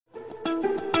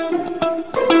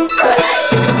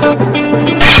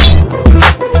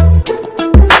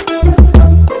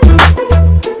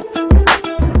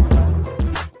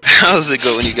How's it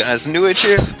going, you guys? NewAge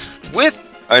here with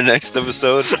our next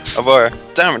episode of our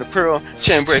Diamond and Pearl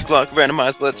Chain Break Lock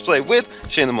Randomized Let's Play with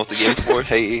Shane the Multi-Game 4.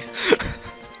 Hey.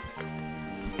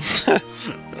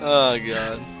 Oh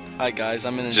god. Hi guys,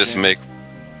 I'm in the Just gym. make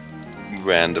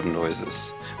random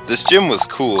noises. This gym was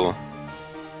cool.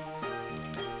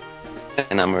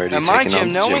 And I'm already At my taking on gym,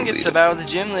 the no gym one gets leader. to battle the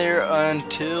gym leader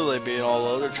until they beat all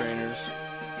other trainers.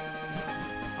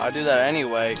 I do that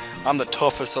anyway. I'm the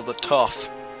toughest of the tough.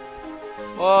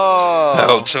 Whoa!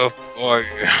 How tough are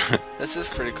you? This is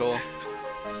pretty cool.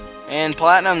 And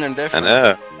platinum, they're different. I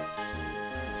know.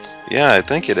 Yeah, I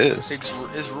think it is.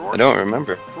 Is Rourke's, I don't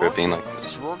remember Rourke's, it being like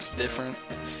this. Rourke's different.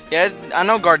 Yeah, I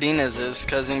know Gardina's is,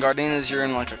 because in Gardina's you're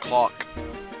in like a clock.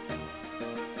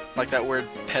 Like that weird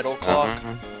pedal clock.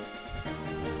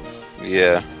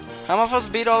 Yeah. How am I supposed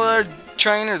to beat all the other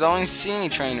trainers? I don't even see any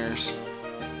trainers.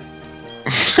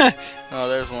 Oh,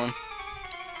 there's one.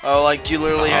 Oh, like you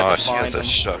literally have to find she has them. a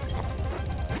shuck.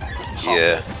 Hop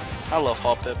Yeah. Pip. I love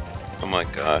Hop Pip. Oh my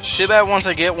gosh. Too bad once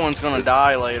I get one, it's gonna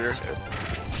die later.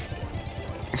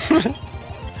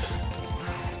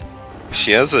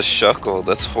 She has a shuckle.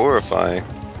 That's horrifying.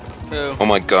 Who? Oh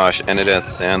my gosh, and it has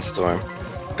Sandstorm.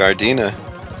 Gardena.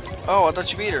 Oh, I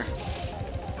thought you beat her.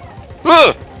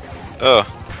 Ah! Oh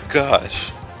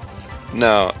gosh.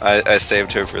 No, I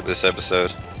saved her for this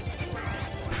episode.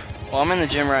 Well, I'm in the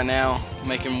gym right now,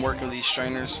 making work of these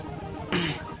trainers.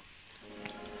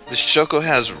 The shuckle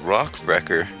has Rock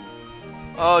Wrecker.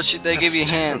 Oh, they give you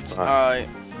That's hints. terrifying.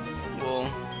 Alright.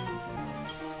 Well.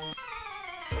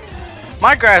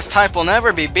 My grass type will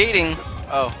never be beating.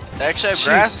 Oh, they actually have Jeez.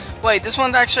 grass? Wait, this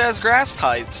one actually has grass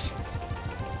types.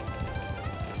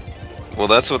 Well,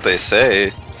 that's what they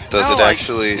say. Does No, it like,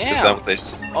 actually? yeah. Is that what they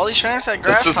say? All these trainers have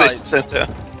grass That's what types. they sent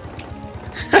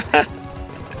out.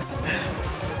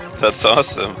 That's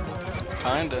awesome.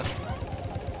 Kinda.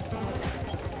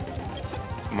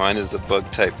 Mine is a bug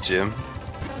type gym.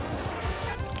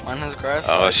 Mine has grass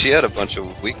Oh, types. she had a bunch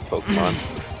of weak Pokemon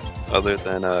other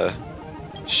than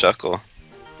Shuckle.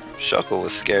 Shuckle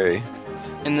was scary.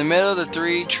 In the middle of the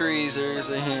 3 trees, there's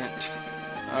a hint.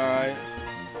 Alright.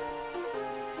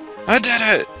 I did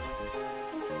it!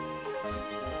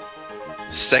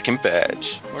 Second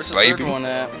badge. Where's the Baby. third one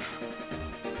at?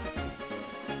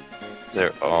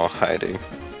 They're all hiding.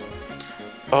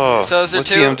 Oh, So is there what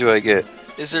two? TM do I get?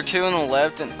 Is there 2 on the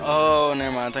left and oh,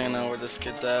 never mind. I think I know where this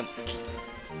kid's at.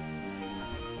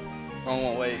 Oh,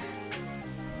 won't wait.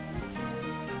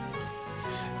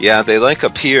 Yeah, they like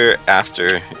appear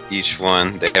after each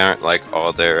one. They aren't like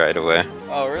all there right away.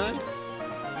 Oh, really?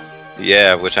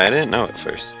 Yeah, which I didn't know at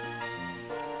first.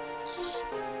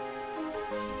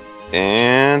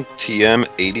 And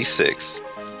TM86.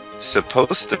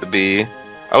 Supposed to be...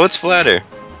 Oh, it's flatter.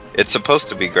 It's supposed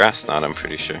to be grass knot, I'm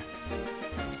pretty sure.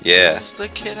 Yeah. Where's the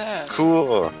kid at?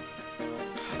 Cool.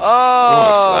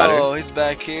 Oh, he's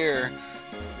back here.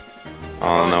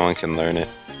 Oh, no one can learn it.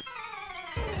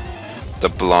 The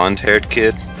blonde-haired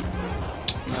kid?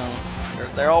 No,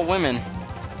 they're all women,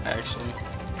 actually.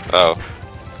 Oh.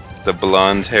 The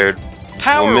blonde-haired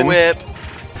Power woman? Whip!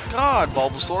 God,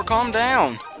 Bulbasaur, calm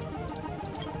down.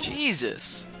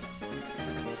 Jesus.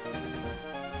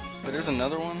 But there's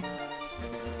another one?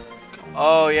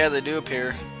 Oh, yeah, they do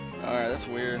appear. Alright, that's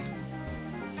weird.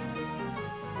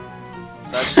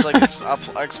 So I just,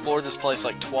 like, I explored this place,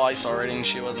 like, twice already, and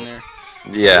she wasn't here.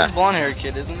 Yeah. This is blonde-haired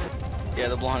kid, isn't it? Yeah,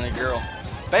 the blonde-haired girl.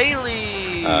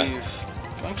 Bailey!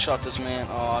 Gunk shot this man.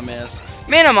 Oh, I missed.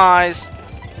 Minimize!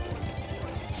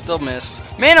 Still missed.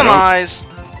 Minimize!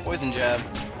 Poison jab.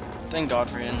 Thank God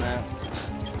for hitting that.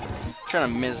 Trying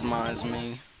to minimize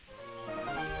me.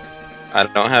 I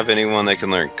don't have anyone that can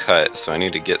learn cut, so I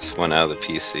need to get one out of the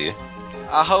PC.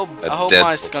 I hope dead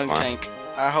my skunk Pokemon. tank.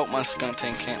 I hope my skunk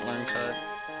tank can't learn cut.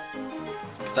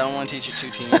 Cause I don't want to teach it 2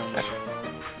 TMs.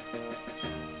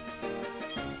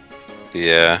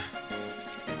 Yeah.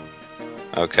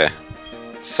 Okay.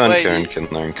 Sunkern can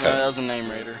learn No, cut. that was a name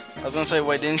raider. I was gonna say,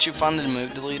 wait, didn't you find the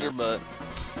move deleter? But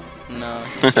no,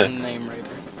 you found the name raider.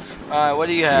 Alright, what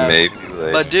do you have? Maybe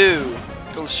later.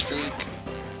 Badoo. Go streak.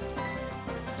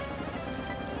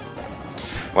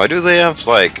 Why do they have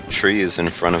like trees in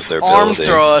front of their Arm building?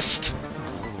 thrust.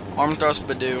 Arm thrust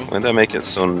Badoo. Wouldn't that make it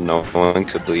so no one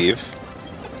could leave?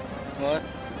 What?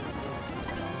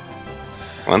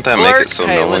 Wouldn't that Clerk, make it so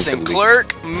hey, no listen, one could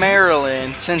Clerk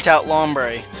Maryland sent out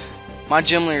Lombre. My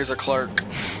gym leader's a clerk.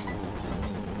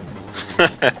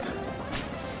 leave?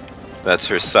 That's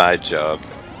her side job.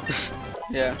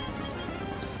 Yeah.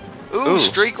 Ooh,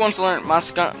 Streak wants to learn my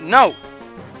skunk. No!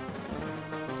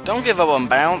 Don't give up on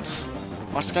bounce.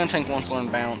 My Skuntank wants to learn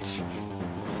bounce.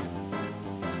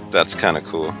 That's kind of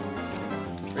cool.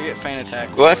 Forget feint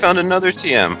attack. Well, I found another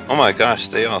TM. Oh my gosh,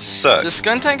 they all suck. Does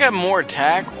Skuntank have more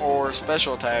attack or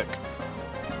special attack?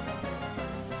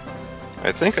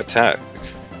 I think attack.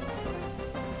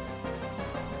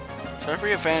 So I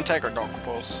forget feint attack or dark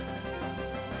pulse.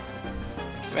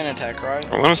 Feint attack, right?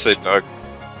 I want to say dark.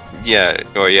 Yeah,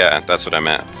 or yeah, that's what I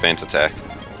meant. Feint attack.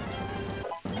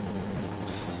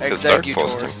 Because dark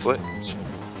pulse can flip.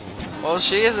 Well,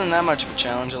 she isn't that much of a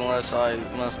challenge unless I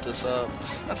left this up.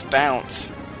 That's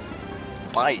bounce.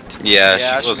 Bite. Yeah,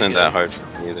 she wasn't that hard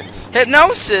for me either.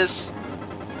 Hypnosis!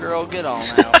 Girl, get on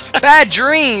out. Bad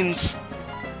dreams!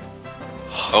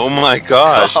 Oh my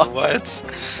gosh, what?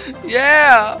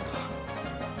 Yeah!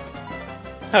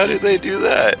 How did they do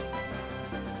that?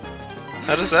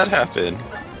 How does that happen?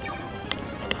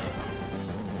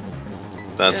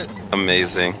 That's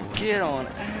amazing. Get on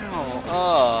out.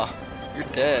 Oh, you're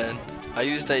dead. I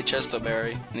used a Chesto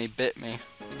Berry and he bit me.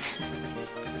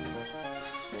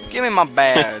 Give me my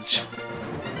badge.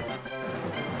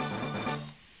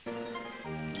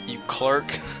 You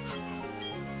clerk.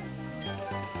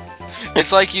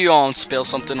 It's like you spill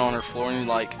something on her floor and you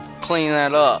like, clean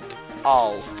that up.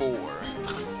 All four.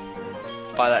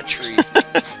 By that tree.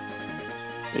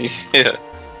 Yeah.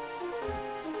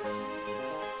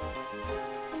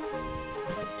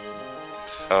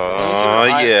 Oh,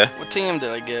 yeah. What team did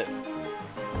I get?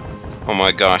 Oh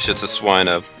my gosh, it's a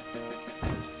Swinub.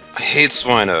 I hate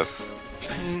Swinub.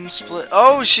 Pain Split.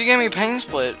 Oh, she gave me Pain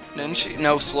Split, didn't she?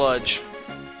 No, Sludge.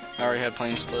 I already had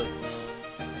Pain Split.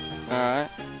 Alright.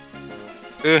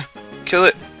 Kill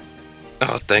it.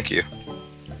 Oh, thank you.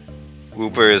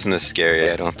 Wooper isn't as scary,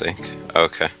 I don't think.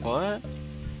 Okay. What?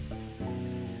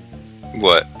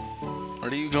 What?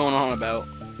 What are you going on about?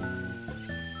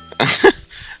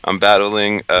 I'm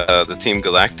battling the Team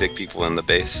Galactic people in the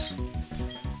base.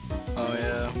 Oh,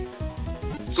 yeah.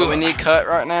 So we need cut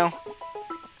right now?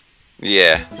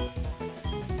 Yeah.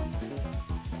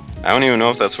 I don't even know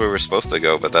if that's where we're supposed to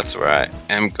go, but that's where I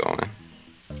am going.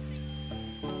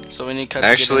 So we need cut.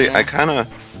 Actually, I kind of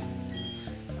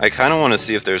want to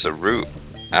see if there's a route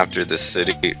after this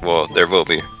city. Well, there will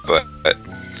be, but I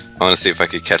want to see if I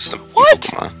could catch some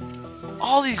Pokemon.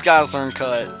 All these guys learn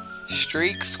cut.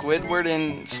 Streak, Squidward,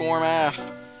 and Swarm Af.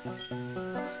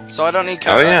 So I don't need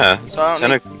cut. Oh yeah. So I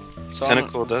don't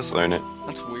Tentacle does learn it.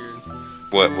 That's weird.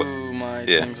 What? Ooh, my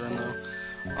things are low.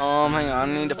 Hang on.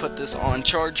 I need to put this on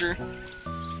charger.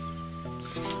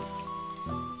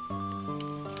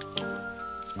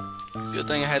 Good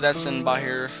thing I had that sitting by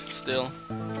here still,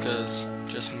 because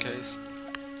just in case.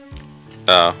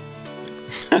 Oh.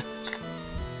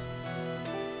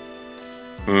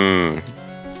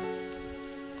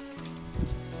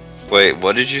 Wait,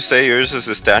 what did you say yours is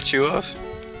a statue of?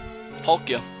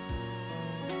 Palkia.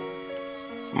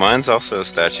 Mine's also a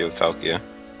statue of Palkia.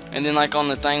 And then like on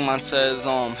the thing mine says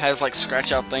has like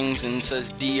scratch out things and it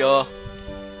says Dia.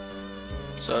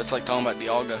 So it's like talking about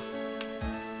Dialga.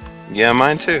 Yeah,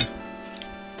 mine too.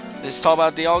 It's talk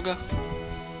about Dialga?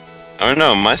 Oh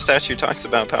no, my statue talks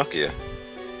about Palkia.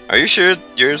 Are you sure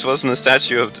yours wasn't a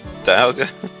statue of Dialga?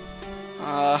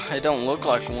 It don't look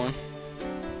like one.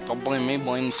 Don't blame me,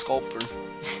 blame the sculptor.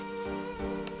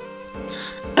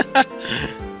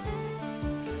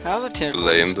 How's a tentacle?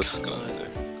 Blame the sculptor.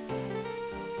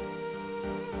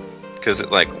 Because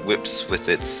it like whips with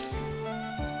its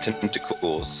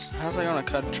tentacles. How's that gonna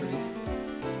cut a tree?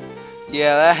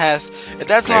 Yeah, that has. If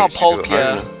that's not a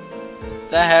Palkia,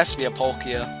 that has to be a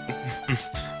Palkia.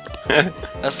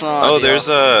 That's not. Oh,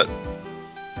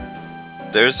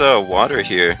 there's a water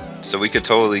here, so we could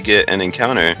totally get an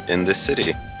encounter in this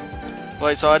city.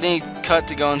 Wait, so I need cut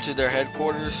to go into their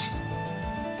headquarters?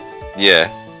 Yeah.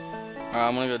 Alright,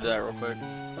 I'm gonna go do that real quick.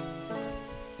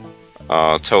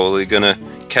 Totally gonna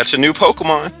catch a new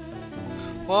Pokemon.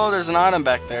 Well, there's an item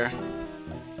back there.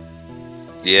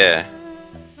 Yeah.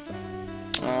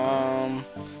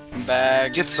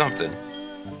 Bag. Get something.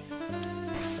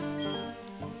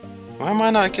 Why am I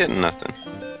not getting nothing?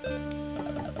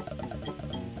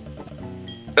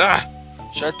 Ah!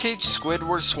 Should I teach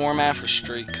Squidward, Swarm Af, or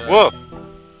Streak Cut? Whoa!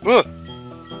 Whoa!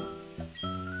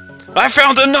 I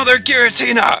found another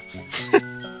Giratina!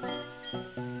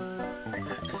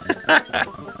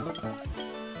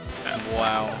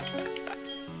 Wow.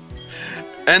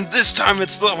 And this time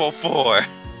it's level 4.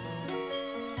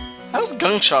 How's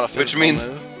Gunshot a physical Which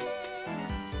means move?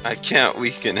 I can't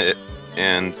weaken it,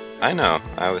 and I know,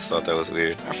 I always thought that was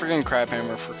weird. I'm forgetting Crab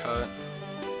Hammer for cut.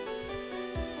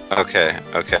 Okay.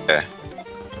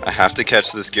 I have to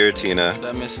catch this Giratina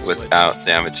without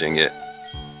damaging it.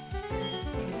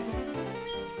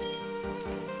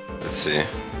 see.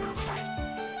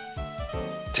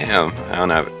 Damn, I don't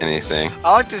have anything.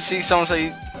 I like to see someone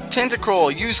say, tentacle,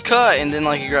 use cut, and then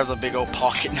like he grabs a big old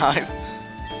pocket knife.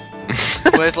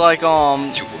 With like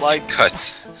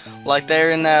cut. Like they're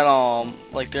in that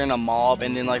like they're in a mob,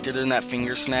 and then like they're doing that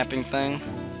finger snapping thing.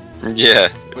 Yeah.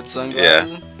 With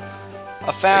sunglasses. Yeah.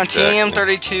 I found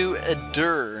exactly. TM32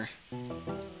 Adur.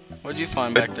 What'd you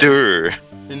find back there?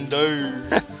 Adur.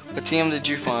 What TM did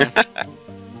you find?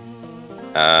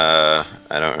 I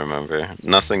don't remember.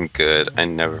 Nothing good. I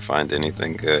never find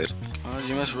anything good. Oh,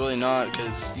 you must really not,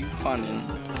 because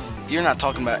you're not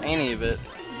talking about any of it.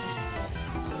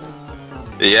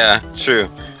 Yeah, true.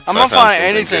 I'm gonna find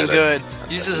anything good.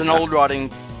 Uses an old rod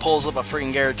and pulls up a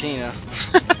freaking Garatina.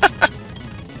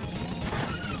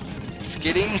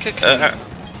 Skitty and Cocoon.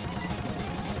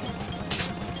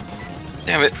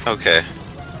 Damn it. Okay.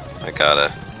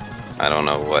 I don't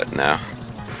know what now.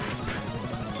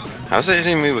 How's it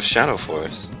hitting me with Shadow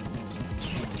Force?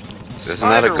 Isn't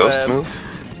that a ghost move?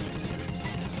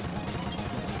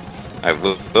 I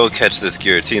will catch this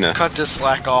Giratina. Cut this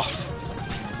slack off.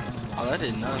 Oh, that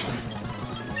did nothing.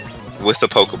 With a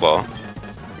Pokeball.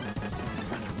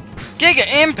 Giga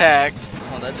Impact!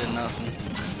 Oh, that did nothing.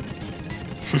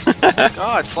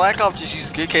 God, slack off just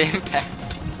used Giga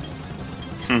Impact.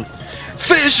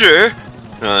 Fissure!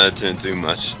 No, that didn't do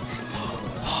much.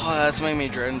 Oh, that's made me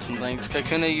dread some things.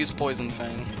 Kakuna used Poison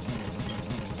Fang.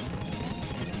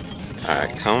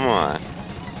 Alright, come on.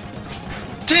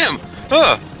 Damn!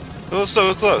 Oh! It was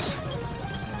so close.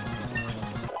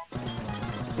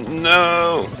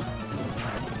 No!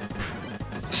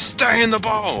 Stay in the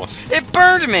ball! It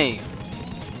burned me!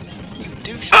 You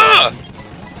douchebag. Ah!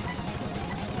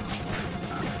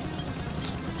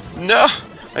 No!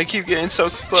 I keep getting so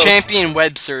close. Champion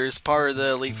Webster is part of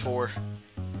the Elite Four.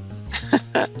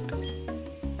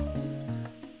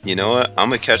 You know what? I'm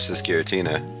gonna catch this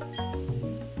Giratina.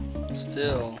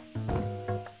 Still.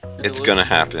 It's gonna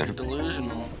happen. You're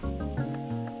delusional.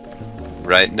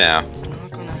 Right now. It's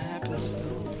not gonna happen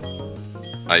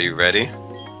still. Are you ready?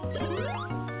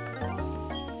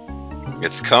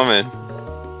 It's coming.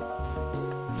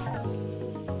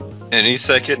 Any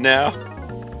second now.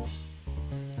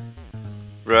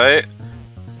 Right?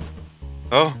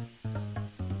 Oh.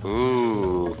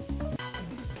 Ooh.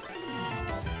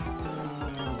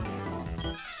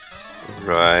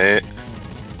 Right.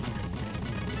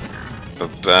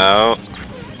 About.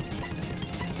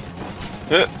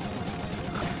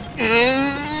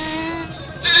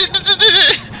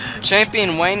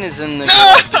 Champion Wayne is in the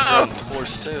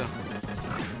Force too.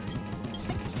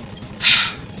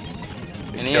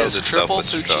 And he has triple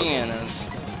Puchianas.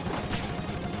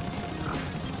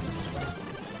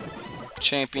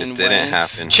 Champion Wayne. It didn't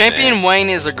happen. Champion Wayne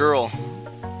is a girl.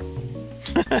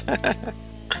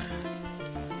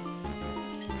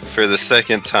 For the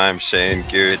second time, Shane,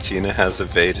 Giratina has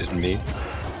evaded me.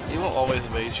 He will always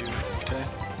evade you, okay?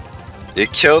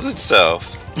 It killed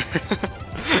itself.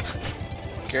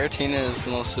 Giratina is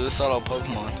the most suicidal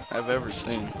Pokemon I've ever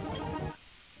seen.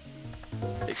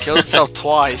 It killed itself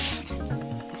twice.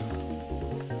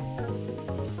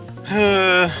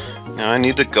 Now I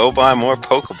need to go buy more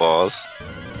Pokeballs.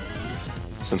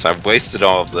 Since I've wasted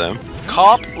all of them.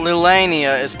 Cop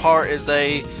Lilania is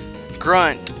a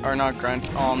grunt, or not grunt,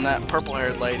 that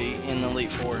purple-haired lady in the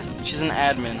Elite Four. She's an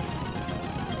admin.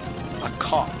 A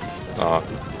cop. Oh.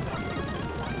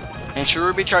 And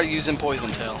Cherubi tried using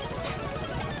Poison Tail.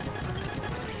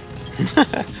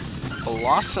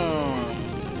 Blossom.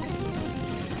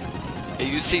 Yeah,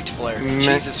 use Seed Flare.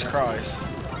 Jesus Christ.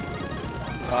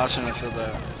 Oh, I shouldn't have said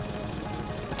that.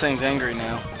 That thing's angry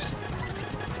now.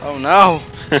 Oh no!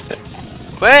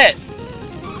 Quit!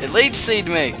 It lead seed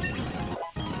me.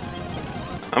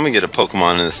 I'm gonna get a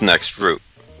Pokemon in this next route.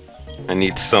 I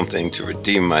need something to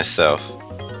redeem myself.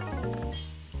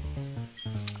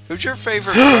 Who's your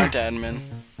favorite grunt admin?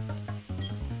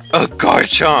 A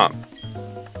Garchomp!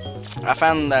 I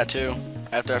found that too,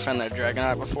 after I found that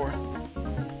Dragonite before.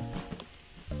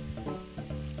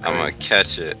 I'm gonna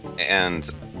catch it, and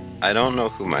I don't know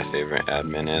who my favorite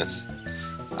admin is.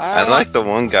 I like the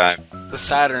one guy. The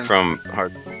Saturn. From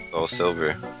Heart Soul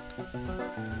Silver.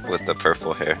 With the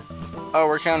purple hair. Oh,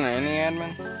 we're counting any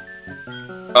admin?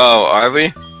 Oh, are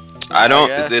we? I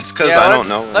don't. It's because I don't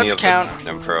know any of the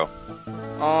Diamond Pearl.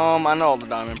 I know all the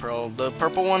Diamond Pearl. The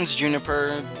purple one's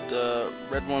Juniper. The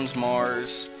red one's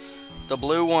Mars. The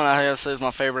blue one I gotta say is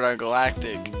my favorite out of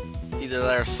Galactic. Either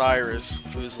that or Cyrus,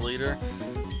 who's the leader.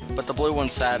 But the blue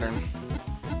one's Saturn.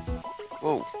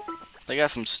 Whoa. They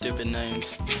got some stupid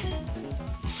names.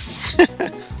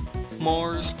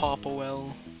 Mars,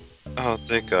 Popowell. Oh,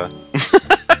 thank God.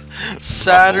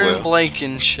 Saturn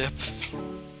Blankenship.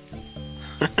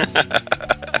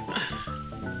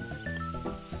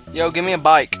 Yo, give me a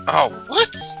bike. Oh,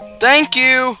 what? Thank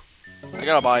you! I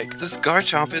got a bike. This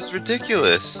Garchomp is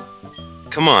ridiculous.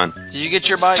 Come on. Did you get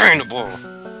your bike? Turn the ball.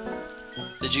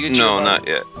 Did you get your bike? No, not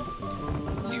yet.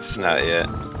 You Not yet.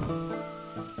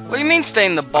 What do you mean stay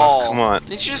in the ball? Oh, come on.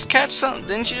 Didn't you just catch something?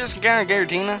 Didn't you just encounter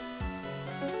Giratina?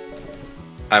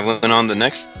 I went on the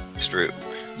next route.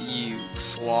 You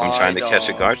slide. I'm trying to catch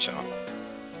a Garchomp.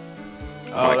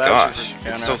 Oh my gosh,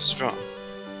 it's so strong.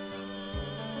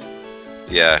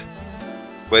 Yeah.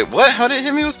 Wait, what? How did it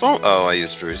hit me with bone? Oh, I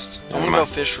used Roost. I'm gonna go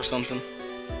fish for something.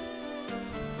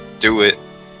 Do it.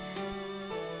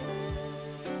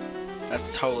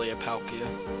 That's totally a Palkia.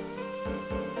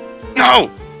 No!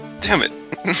 Damn it.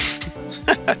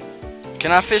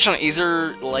 Can I fish on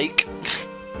either lake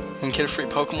and get a free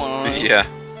Pokemon on it? Yeah.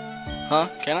 Huh?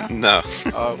 Can I? No.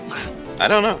 Oh. I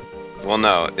don't know. Well,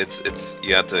 no. It's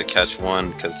you have to catch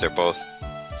one because they're both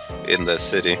in the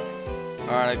city.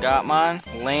 Alright, I got mine.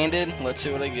 Landed. Let's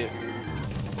see what I get.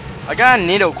 I got a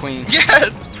Nidoqueen.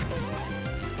 Yes!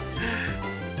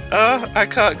 I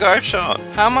caught Garchomp.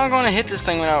 How am I going to hit this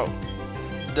thing without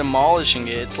demolishing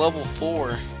it? It's level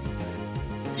 4.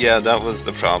 Yeah, that was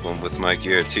the problem with my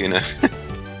Giratina.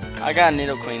 I got a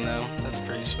Nidoqueen though. That's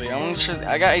pretty sweet.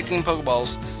 I got 18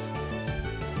 Pokeballs.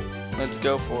 Let's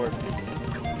go for it.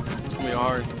 It's gonna be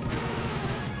hard.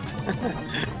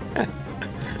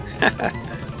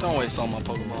 Don't waste all my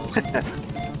Pokeballs.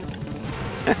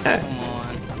 Come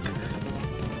on.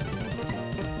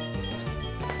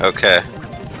 Okay.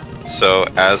 So,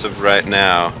 as of right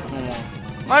now,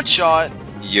 Mud shot.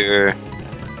 your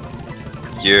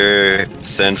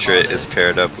Sentret is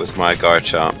paired up with my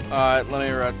Garchomp. Alright, let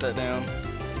me write that down.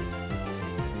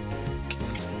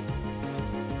 Cancel.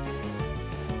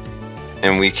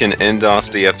 And we can end off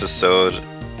the episode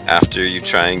after you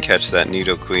try and catch that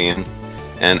Nidoqueen.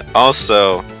 And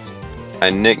also, I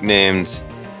nicknamed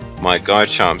my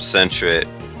Garchomp Sentret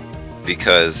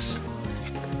because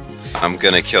I'm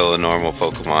gonna kill a normal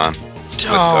Pokemon with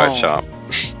Garchomp.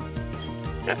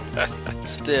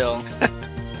 Still.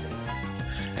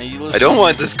 I don't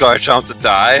want this Garchomp to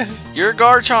die. Your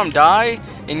Garchomp die,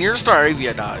 and your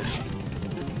Staravia dies.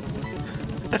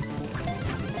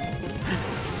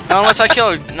 Not unless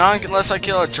I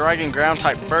kill a Dragon Ground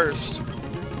type first.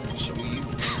 So you.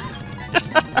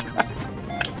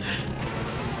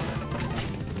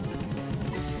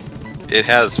 It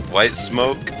has White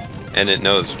Smoke, and it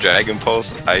knows Dragon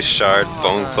Pulse, Ice Shard,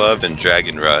 Bone Club, and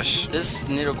Dragon Rush. This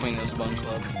Nidoqueen knows Bone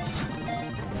Club.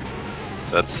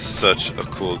 That's such a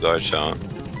cool Garchomp.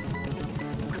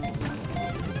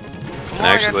 Come on,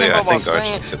 Actually, I think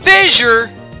Garchomp could... Fissure!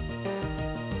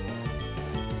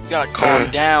 You gotta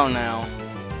calm down now.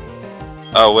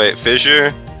 Oh wait,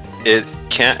 Fissure, it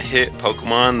can't hit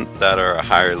Pokemon that are a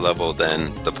higher level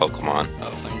than the Pokemon.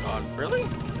 Oh, thank God. Really?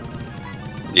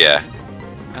 Yeah.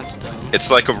 That's dumb.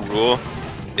 It's like a rule.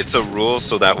 It's a rule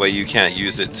so that way you can't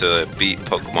use it to beat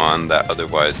Pokemon that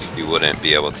otherwise you wouldn't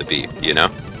be able to beat, you know?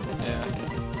 Yeah.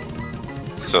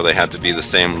 So they have to be the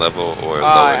same level or lower.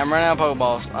 Alright, I'm running out of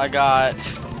Pokeballs. I got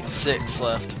 6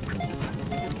 left.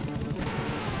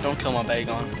 Don't kill my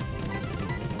Bagon.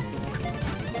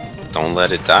 Don't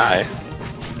let it die.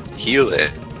 Heal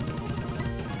it.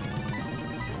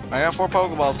 I got 4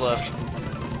 Pokeballs left.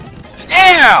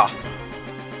 Yeah!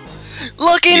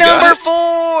 Lucky number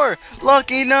 4!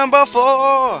 Lucky number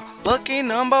 4! Lucky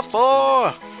number 4!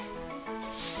 I'm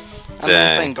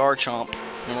gonna saying Garchomp,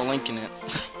 and we're linking it.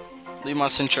 Leave my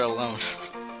Sentret alone.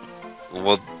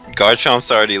 Well,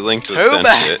 Garchomp's already linked with Too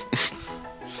bad. Sentret.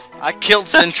 I killed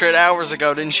Sentret hours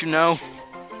ago, didn't you know?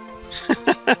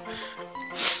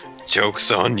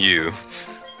 Joke's on you.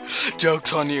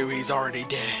 Joke's on you, he's already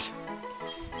dead.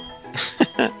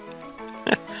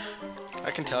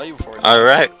 I can tell you before.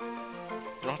 Alright.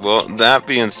 Well, that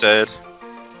being said,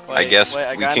 I guess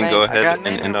wait, we can go ahead and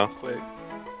end off. Quick.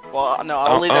 Well, no,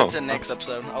 I'll leave that to the next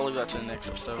episode. I'll leave that to the next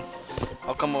episode.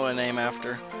 I'll come up with a name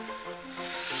after.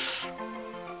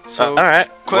 So, alright.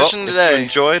 Question today. If you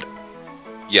enjoyed?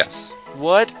 Yes.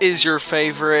 What is your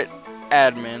favorite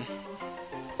admin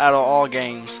out of all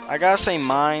games? I gotta say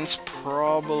mine's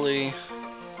probably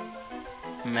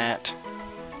Matt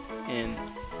in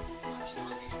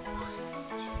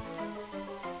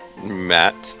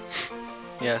Matt.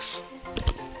 Yes.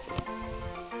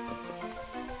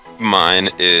 Mine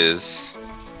is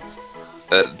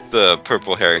the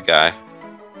purple haired guy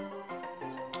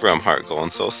from Heart Gold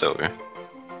and Soul Silver.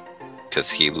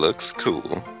 Because he looks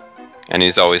cool. And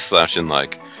he's always slouching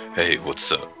like, hey,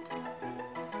 what's up?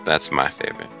 That's my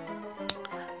favorite.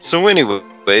 So anyway,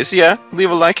 Anyways, yeah,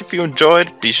 leave a like if you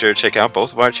enjoyed. Be sure to check out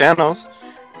both of our channels.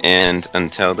 And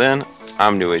until then,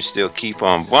 I'm NewAge Still. Keep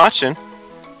on watching,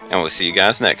 and we'll see you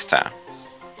guys next time.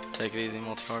 Take it easy,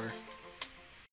 multi-carter.